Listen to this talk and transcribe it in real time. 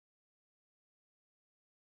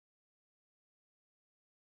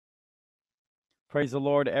Praise the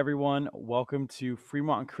Lord, everyone. Welcome to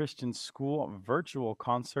Fremont Christian School virtual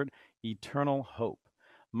concert, Eternal Hope.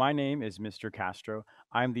 My name is Mr. Castro.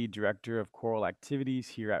 I'm the Director of Choral Activities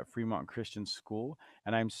here at Fremont Christian School,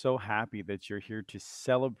 and I'm so happy that you're here to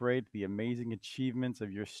celebrate the amazing achievements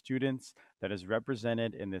of your students that is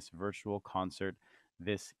represented in this virtual concert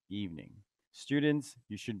this evening. Students,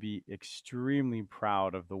 you should be extremely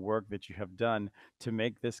proud of the work that you have done to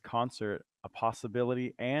make this concert a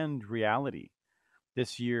possibility and reality.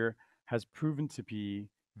 This year has proven to be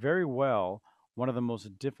very well one of the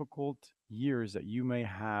most difficult years that you may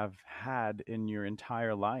have had in your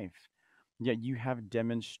entire life. Yet you have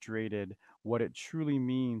demonstrated what it truly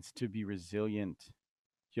means to be resilient.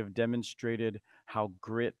 You have demonstrated how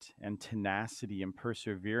grit and tenacity and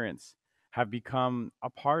perseverance have become a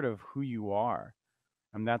part of who you are.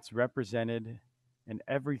 And that's represented in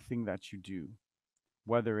everything that you do,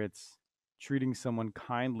 whether it's treating someone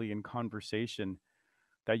kindly in conversation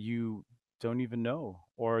that you don't even know,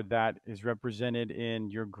 or that is represented in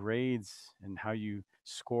your grades and how you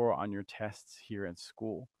score on your tests here at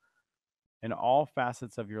school. In all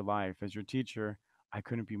facets of your life, as your teacher, I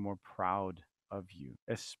couldn't be more proud of you,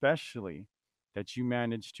 especially that you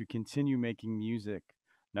managed to continue making music,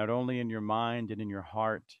 not only in your mind and in your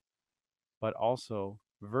heart, but also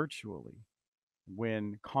virtually.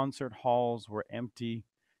 When concert halls were empty,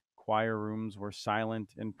 choir rooms were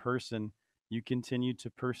silent in person, you continued to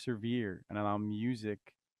persevere and allow music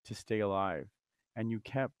to stay alive. And you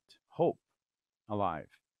kept hope alive.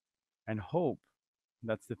 And hope,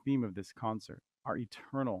 that's the theme of this concert, our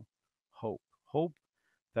eternal hope. Hope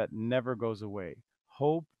that never goes away.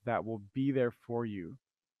 Hope that will be there for you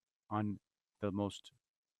on the most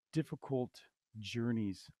difficult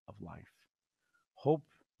journeys of life. Hope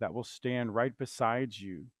that will stand right beside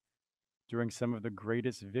you during some of the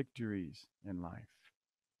greatest victories in life.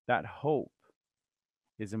 That hope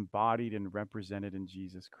is embodied and represented in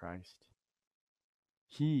Jesus Christ.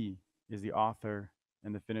 He is the author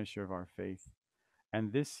and the finisher of our faith.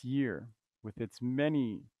 And this year, with its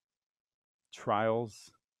many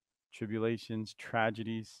trials, tribulations,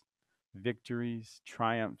 tragedies, victories,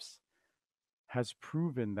 triumphs, has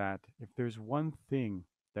proven that if there's one thing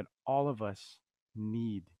that all of us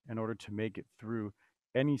need in order to make it through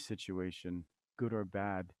any situation, good or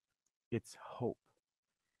bad, it's hope.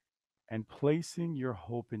 And placing your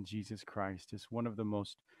hope in Jesus Christ is one of the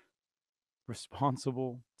most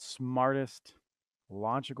responsible, smartest,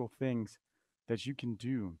 logical things that you can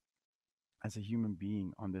do as a human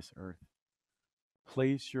being on this earth.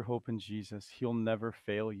 Place your hope in Jesus. He'll never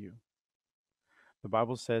fail you. The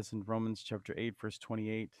Bible says in Romans chapter 8, verse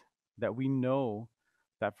 28, that we know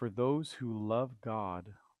that for those who love God,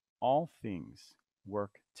 all things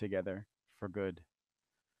work together for good.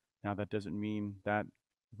 Now, that doesn't mean that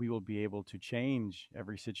we will be able to change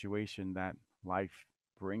every situation that life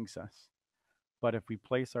brings us. But if we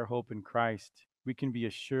place our hope in Christ, we can be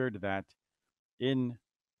assured that in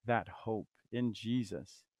that hope, in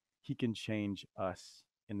Jesus, He can change us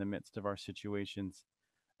in the midst of our situations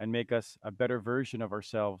and make us a better version of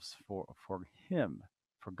ourselves for Him,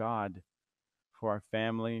 for God, for our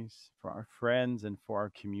families, for our friends, and for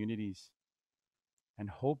our communities. And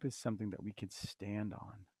hope is something that we can stand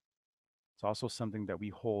on. It's also something that we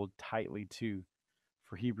hold tightly to.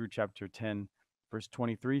 For Hebrew chapter 10, verse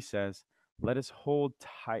 23 says, "Let us hold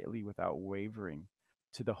tightly without wavering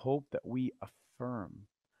to the hope that we affirm,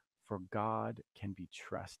 for God can be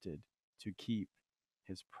trusted to keep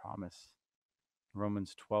his promise."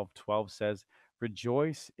 Romans 12:12 says,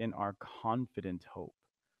 "Rejoice in our confident hope.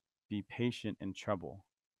 Be patient in trouble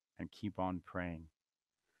and keep on praying."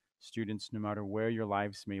 Students, no matter where your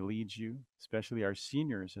lives may lead you, especially our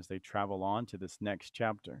seniors as they travel on to this next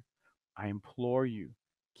chapter, I implore you,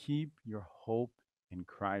 keep your hope in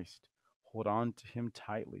Christ. Hold on to Him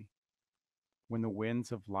tightly. When the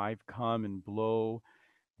winds of life come and blow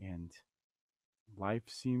and life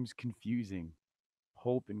seems confusing,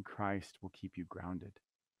 hope in Christ will keep you grounded.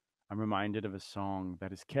 I'm reminded of a song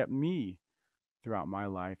that has kept me throughout my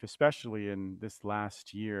life, especially in this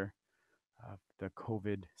last year of the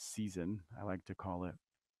COVID season, I like to call it.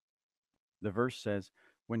 The verse says,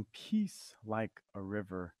 "When peace like a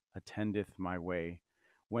river attendeth my way,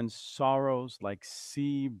 when sorrows like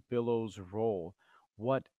sea billows roll,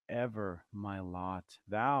 whatever my lot,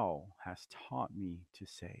 thou hast taught me to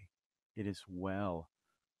say, it is well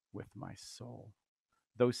with my soul.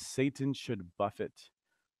 Though Satan should buffet,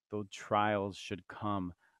 though trials should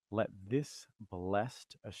come, let this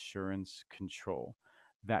blessed assurance control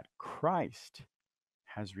that Christ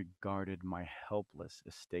has regarded my helpless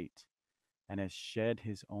estate and has shed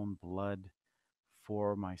his own blood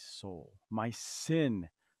for my soul. My sin,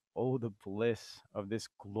 oh, the bliss of this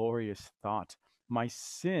glorious thought. My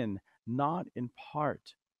sin, not in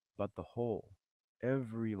part, but the whole,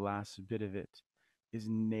 every last bit of it, is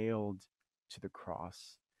nailed to the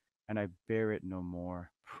cross, and I bear it no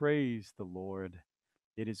more. Praise the Lord.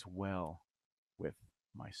 It is well with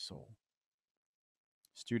my soul.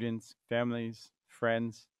 Students, families,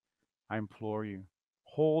 friends, I implore you,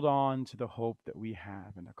 hold on to the hope that we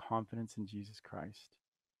have and the confidence in Jesus Christ.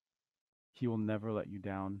 He will never let you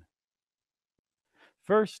down.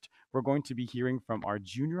 First, we're going to be hearing from our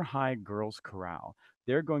junior high girls chorale.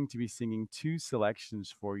 They're going to be singing two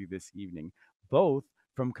selections for you this evening, both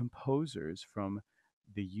from composers from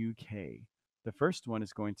the UK. The first one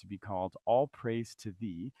is going to be called All Praise to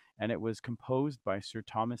Thee, and it was composed by Sir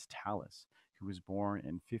Thomas Tallis, who was born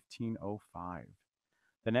in 1505.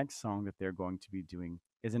 The next song that they're going to be doing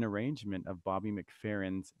is an arrangement of Bobby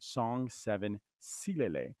McFerrin's Song 7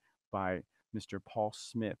 Silele by Mr. Paul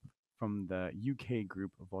Smith from the UK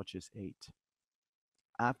group Voces 8.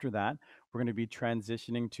 After that, we're going to be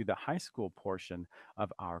transitioning to the high school portion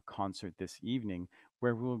of our concert this evening,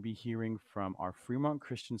 where we will be hearing from our Fremont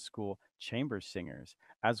Christian School chamber singers,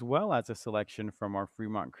 as well as a selection from our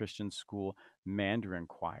Fremont Christian School Mandarin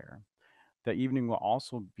Choir. The evening will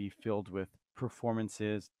also be filled with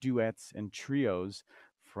performances, duets, and trios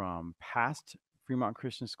from past Fremont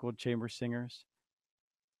Christian School chamber singers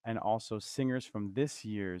and also singers from this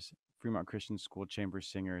year's Fremont Christian School chamber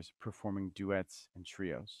singers performing duets and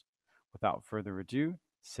trios. Without further ado,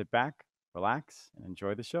 sit back, relax, and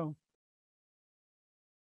enjoy the show.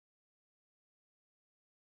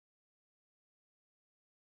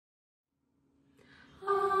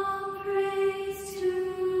 All praise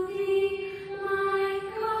to thee, my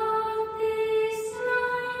God, this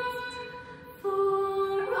night,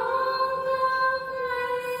 for all the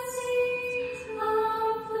blessings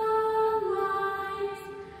of the light.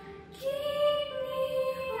 Keep me,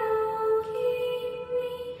 oh, keep me,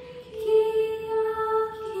 King of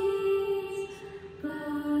kings,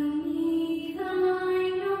 beneath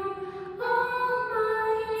thine own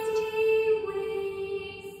almighty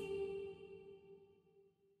wings.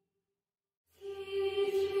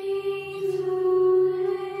 Teach me to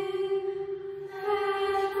live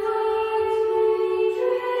that I may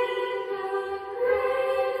tread the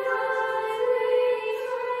great highways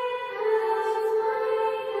as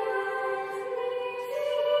white as thee.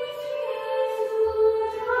 Teach me to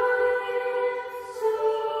triumph so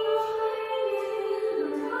high in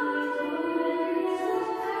thy glorious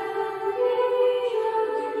path.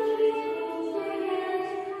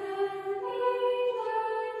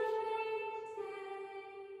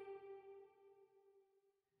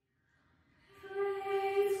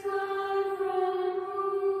 Praise God from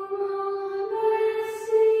whom all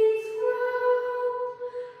blessings flow.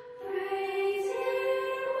 Praise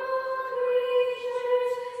Him, all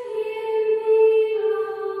creatures here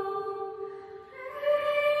below.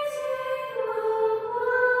 Praise Him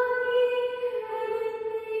above ye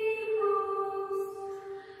heavenly hosts.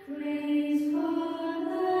 Praise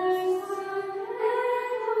Father, Son,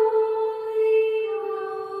 and Holy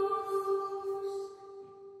Ghost.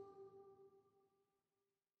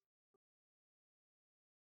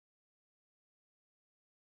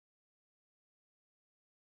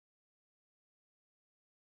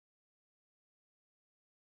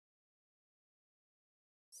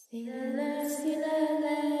 Silele,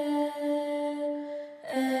 silele,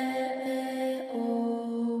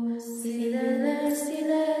 oh. Silele,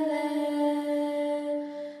 silele,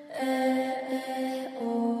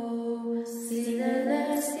 oh. Silele,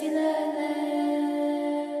 silele,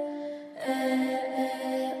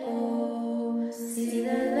 oh.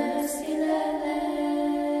 Silele, silele,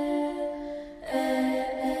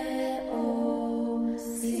 oh.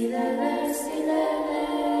 Silele, silele.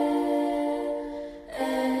 Oh,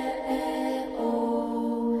 silele, silele,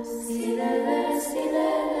 oh, silele,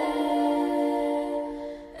 silele,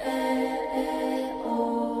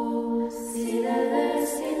 oh, silele,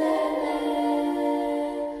 silele,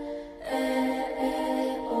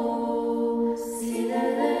 oh,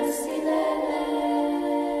 silele, silele,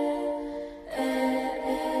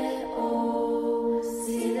 oh,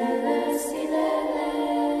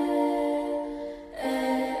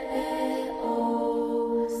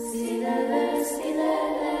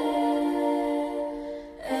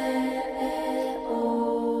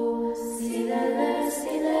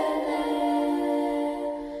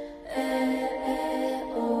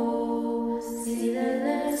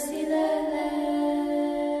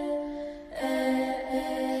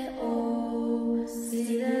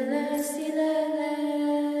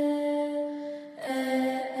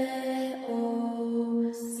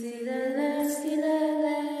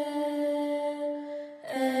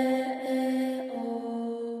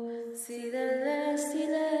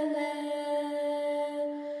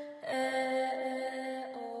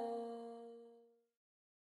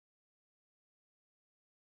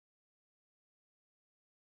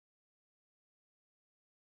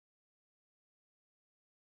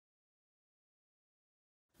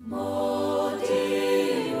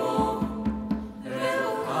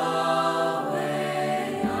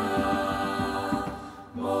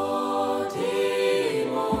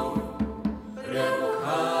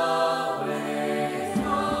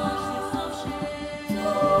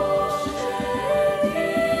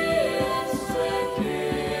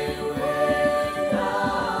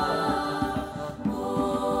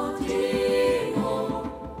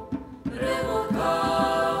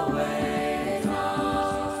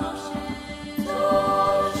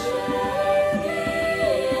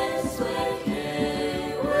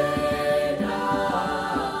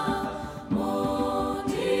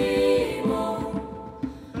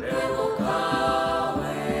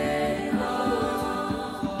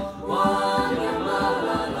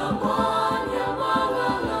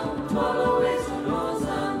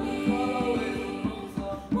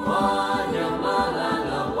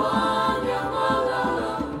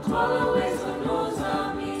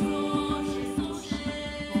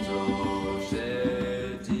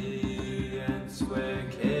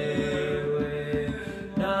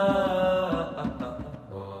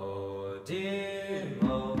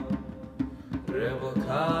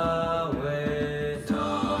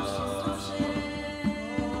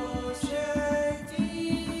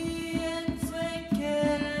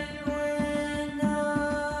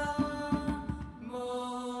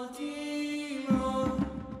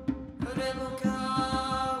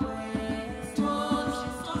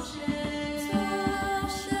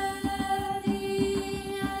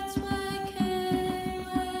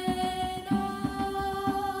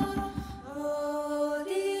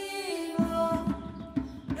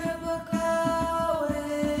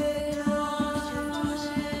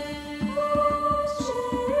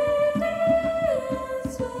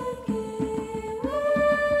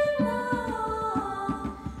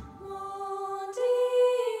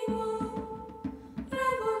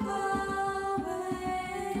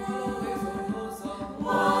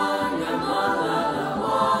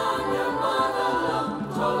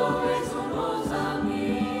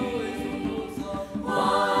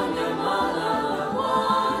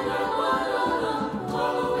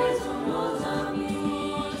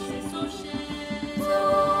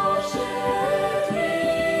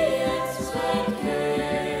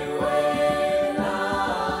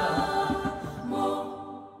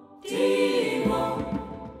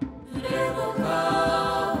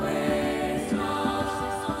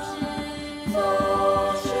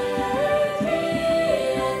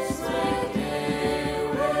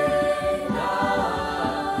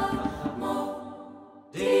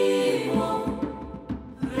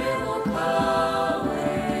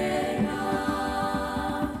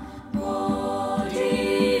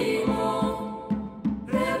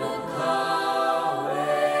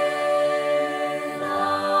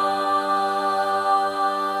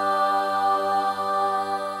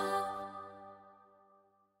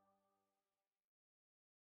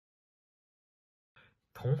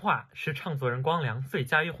 童话是唱作人光良最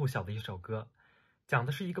家喻户晓的一首歌，讲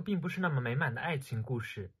的是一个并不是那么美满的爱情故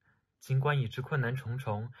事。尽管已知困难重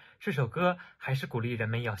重，这首歌还是鼓励人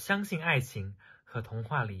们要相信爱情和童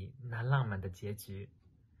话里那浪漫的结局。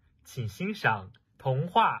请欣赏童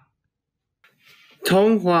话。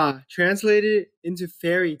Tonghua, translated into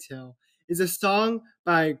fairy tale, is a song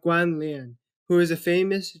by Guan Lian, who is a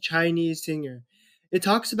famous Chinese singer. It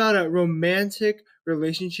talks about a romantic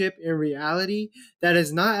relationship in reality that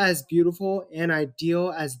is not as beautiful and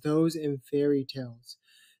ideal as those in fairy tales.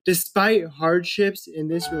 Despite hardships in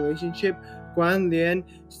this relationship, Guan Lian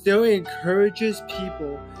still encourages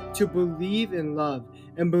people to believe in love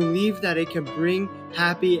and believe that it can bring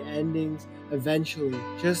happy endings eventually,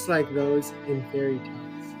 just like those in fairy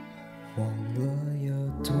tales. 忘了有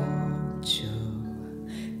多久，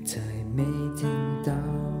才没听到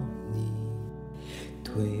你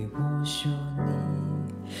对我说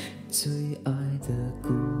你最爱的故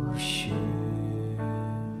事。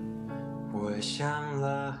我想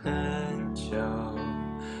了很久，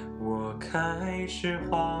我开始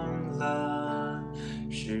慌了，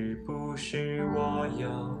是不是我又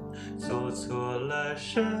做错了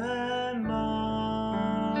什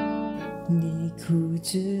么？你哭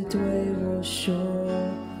着对我说，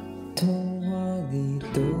童话里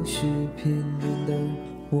都是骗人的，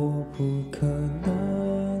我不可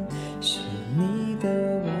能是你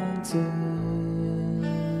的王子。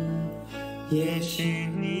也许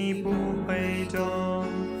你不会懂，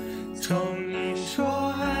从你说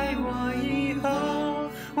爱我以后，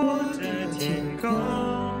我的天空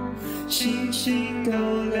星星都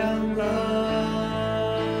亮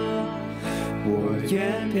了。我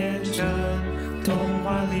愿变成童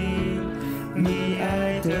话里你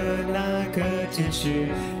爱的那个天使，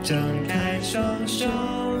张开双手，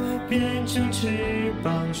变成翅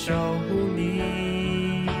膀守护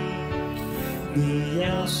你。你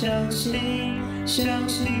要相信，相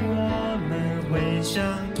信我们会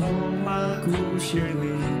像童话故事里，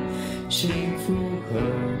幸福和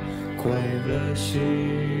快乐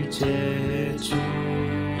是结局。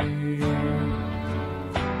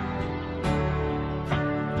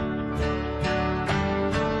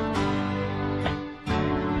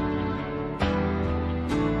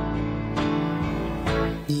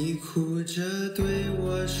你哭着对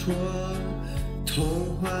我说，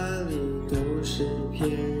童话里都是骗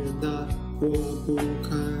人的，我不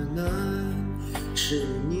可能是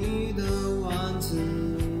你的王子。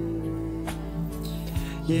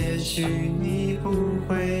也许你不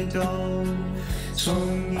会懂，从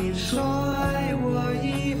你说爱我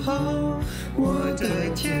以后，我的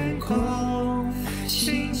天空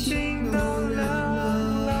星星都亮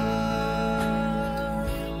了。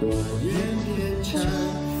我愿变成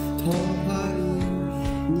童话里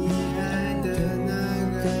你爱的那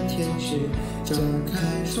个天使，张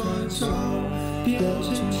开双手，变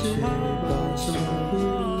成翅膀守护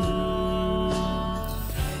你。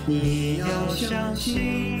你要相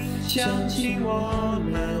信，相信我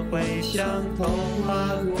们会像童话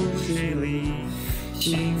故事里，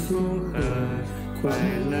幸福和快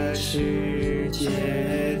乐是结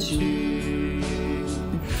局。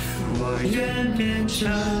我愿变成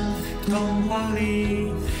童话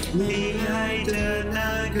里你爱的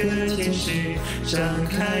那个天使，张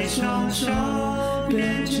开双手，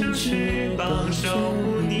变成翅膀守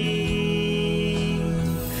护你。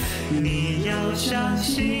你要相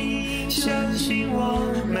信，相信我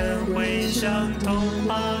们会像童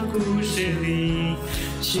话故事里，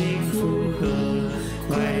幸福和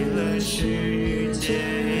快乐是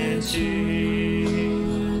结局。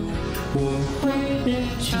我会变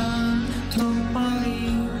成童话里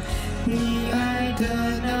你爱的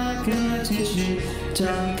那志，张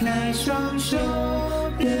开双手，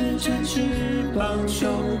变成翅膀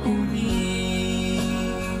守护你。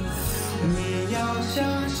你要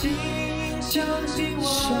相信，相信我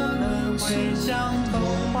们会像童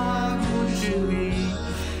话故事里，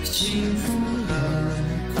幸福和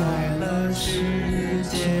快乐是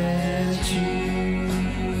结局。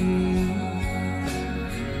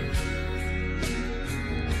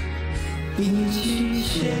一起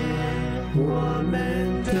写我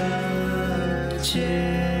们的结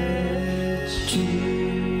局。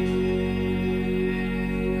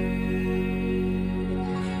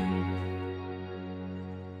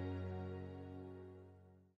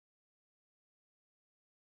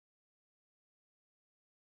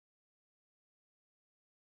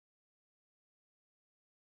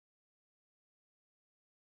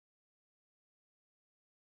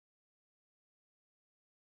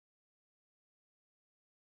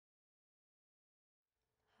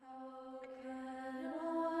How can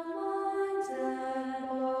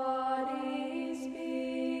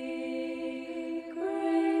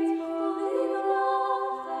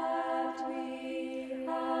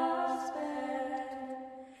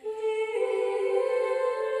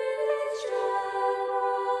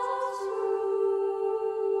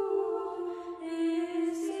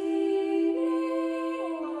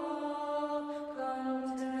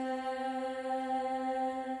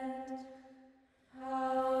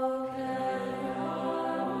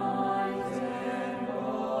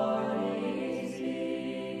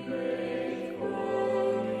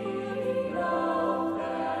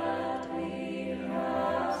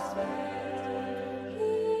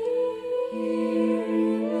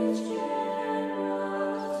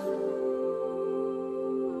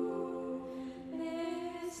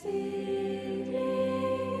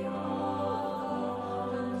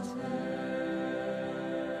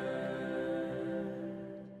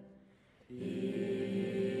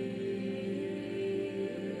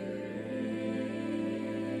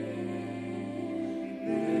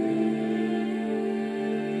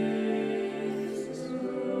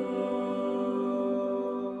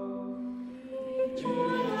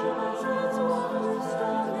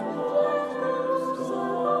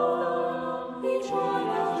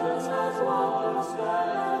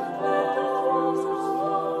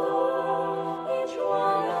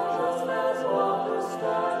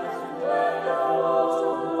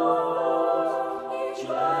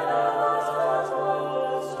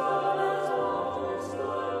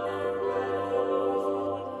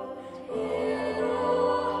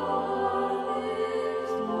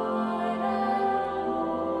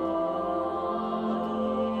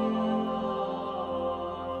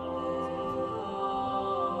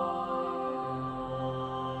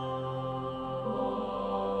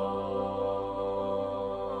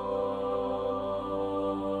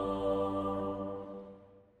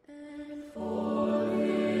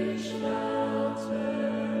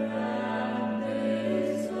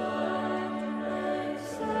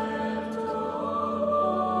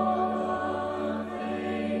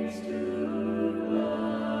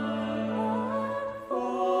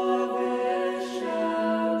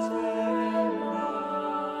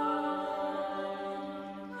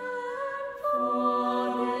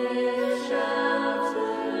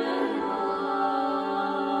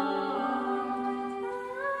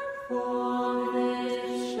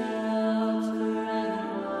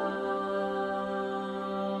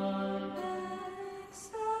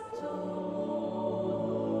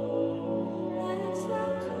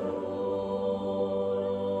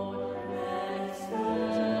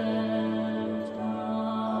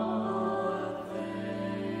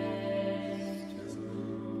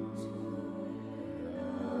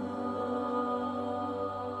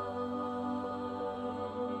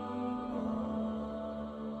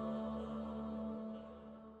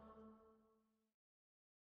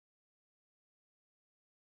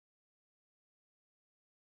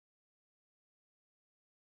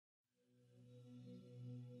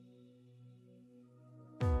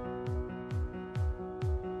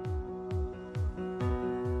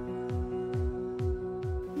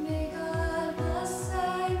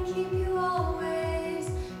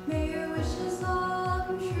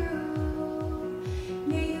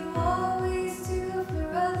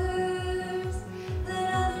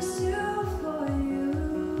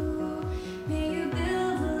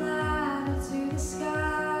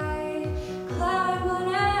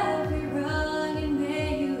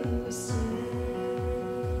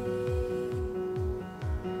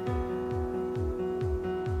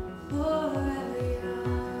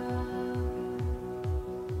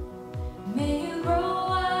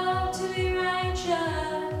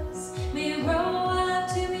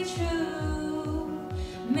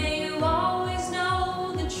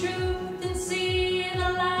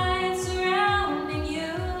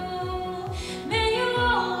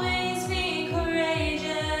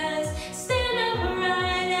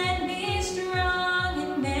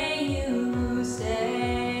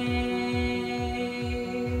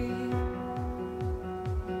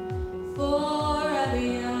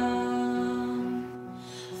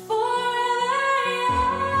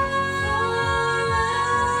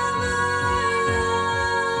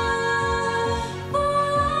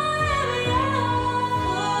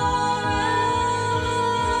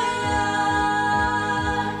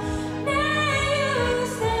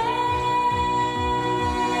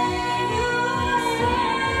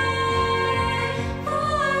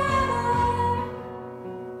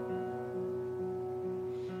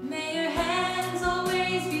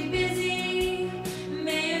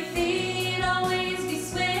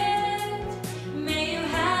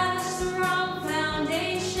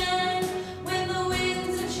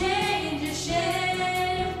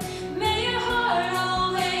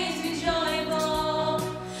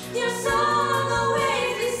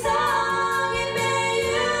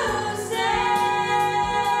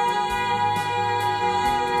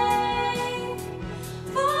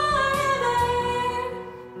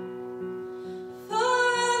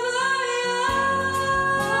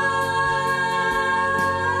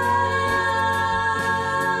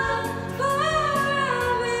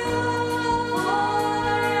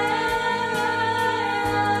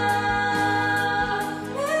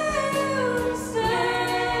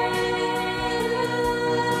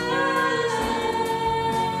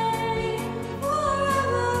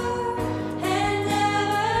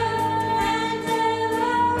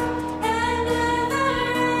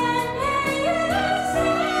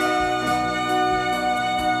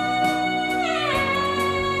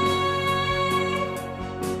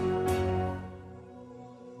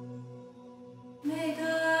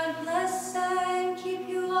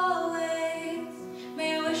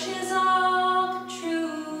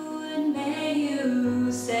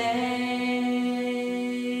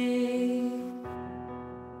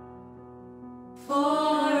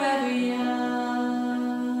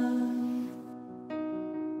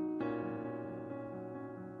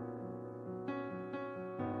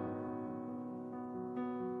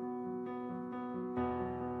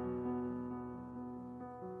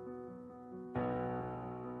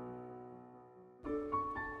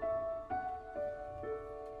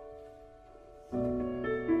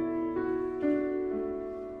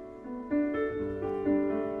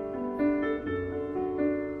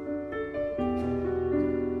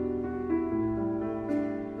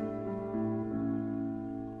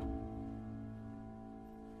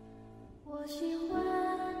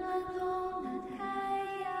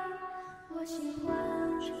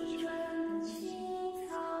青春的青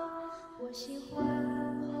草，我喜欢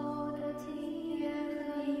后的庭院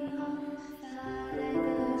和一旁发呆的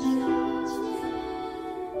秋千，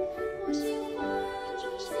我喜欢仲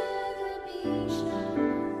夏的冰山，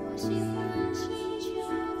我喜欢清秋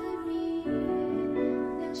的蜜月，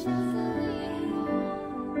两小颗柠檬，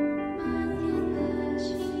漫天的清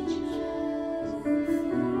晨。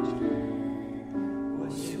我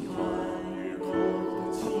喜欢日后的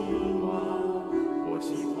青蛙，我喜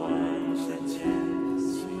欢山间的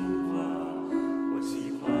青蛙，我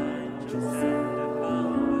喜欢周三的傍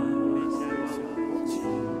晚，没下过亲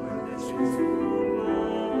吻的水族馆。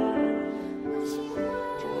我喜欢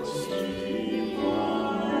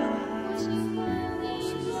你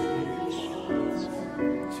说着你说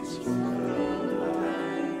着幸福的海，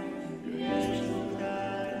远处的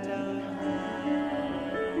大海。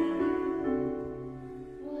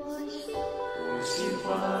我喜欢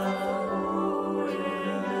无人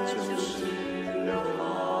的城市6号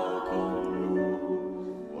公路，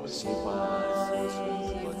我喜欢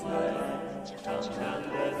我在长长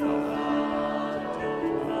的头发，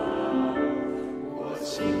我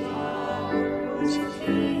喜欢母亲田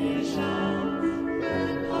野上奔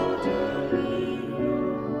跑的麋鹿，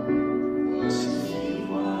我喜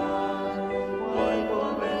欢外国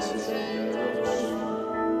门前的树。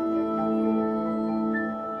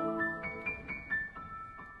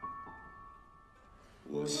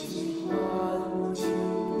我喜欢母亲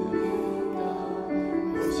的舞蹈，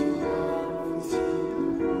我喜欢父亲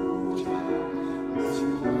的胡茬，我喜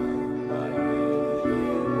欢8月的夜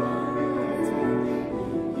晚还在阴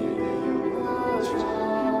夜的游乐场，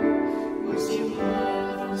我喜欢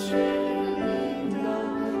放学的铃铛，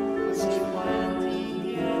我喜欢停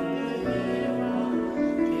电的夜晚，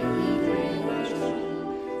点一堆蜡烛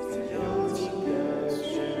在幽静的旋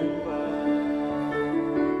管。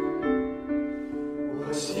我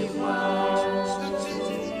喜欢城市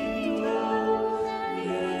尽头远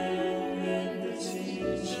远的青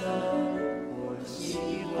山，我喜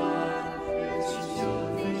欢热气球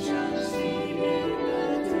飞上西边的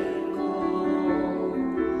天空，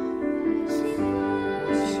我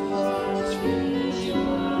喜欢去喜欢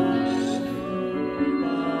翅膀，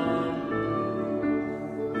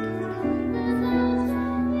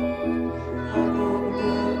好梦的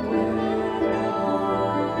味道。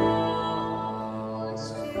我喜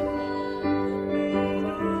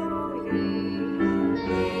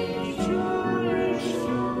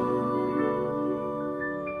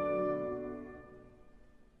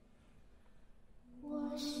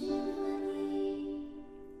欢你，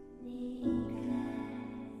你应该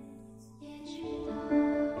也知道。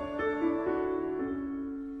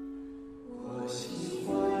我喜欢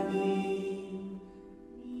你，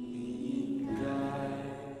你应该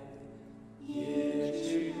也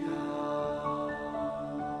知道。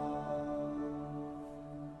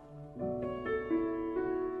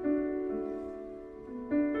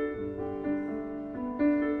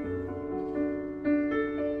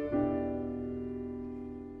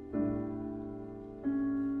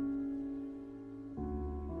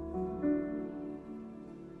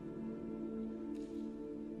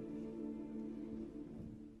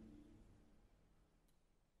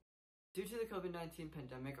Due to the COVID-19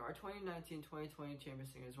 pandemic, our 2019-2020 Chamber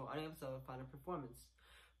Singers were unable to have a final performance.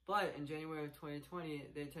 But in January of 2020,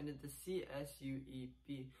 they attended the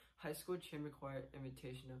CSUEB High School Chamber Choir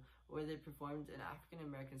Invitational, where they performed an African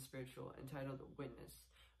American spiritual entitled Witness,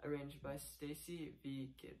 arranged by Stacy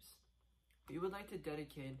V. Gibbs. We would like to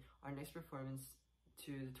dedicate our next performance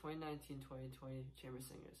to the 2019-2020 Chamber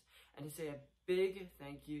Singers, and to say a big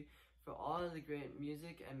thank you for all of the great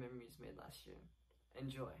music and memories made last year.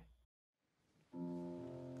 Enjoy.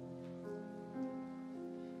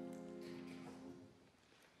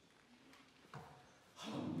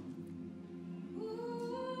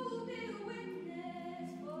 Who'll be a witness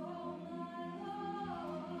for my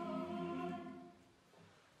Lord?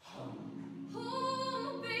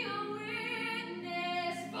 Who'll be a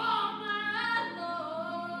witness for my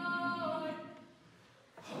Lord?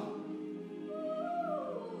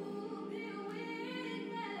 Who'll be a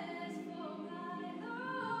witness for my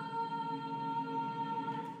Lord?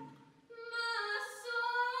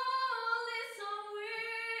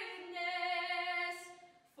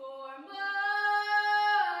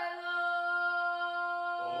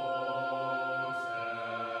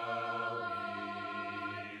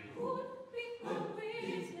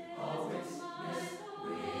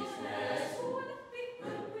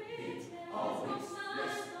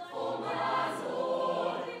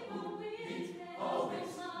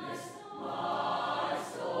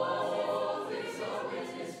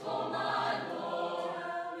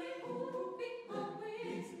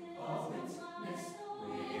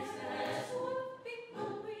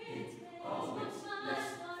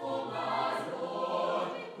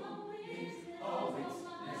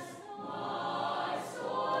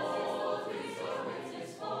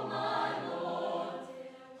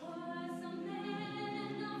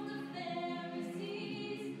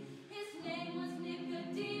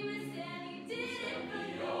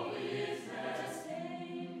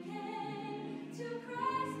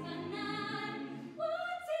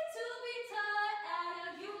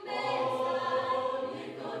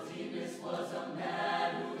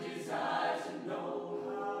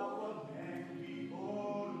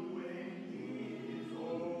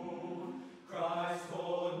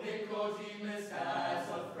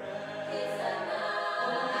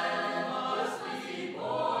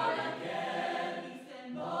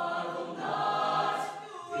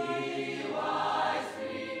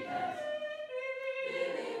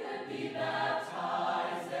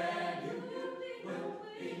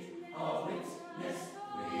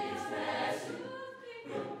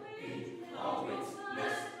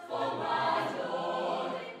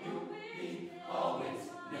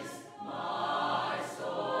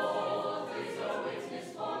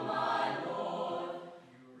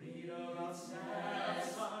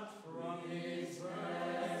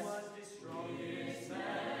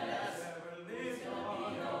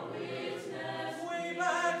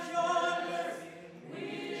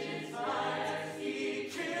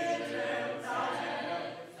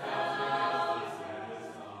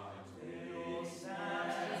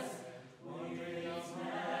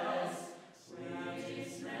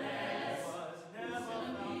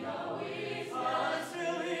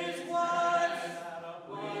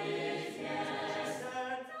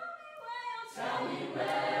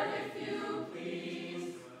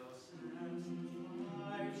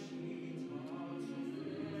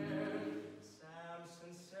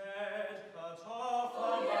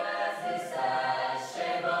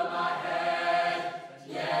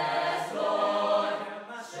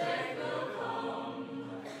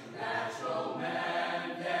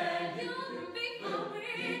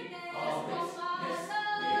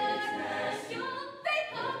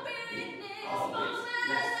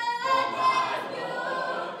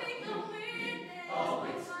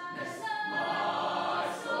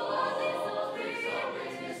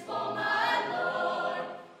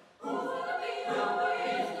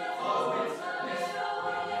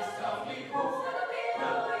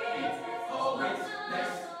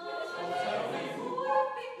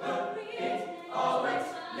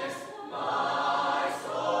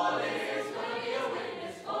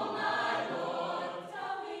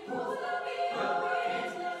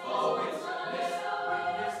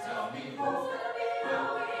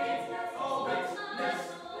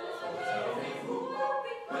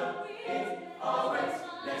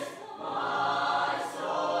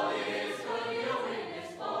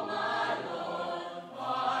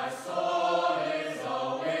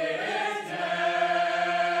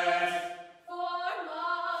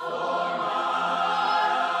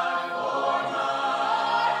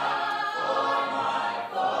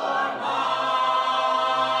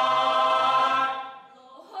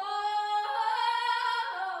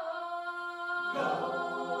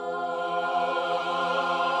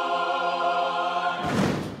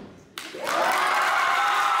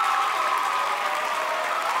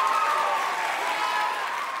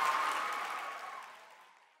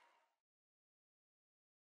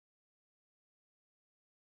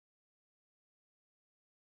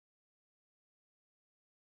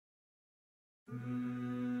 It's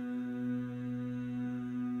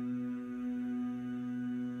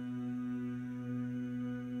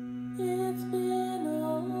been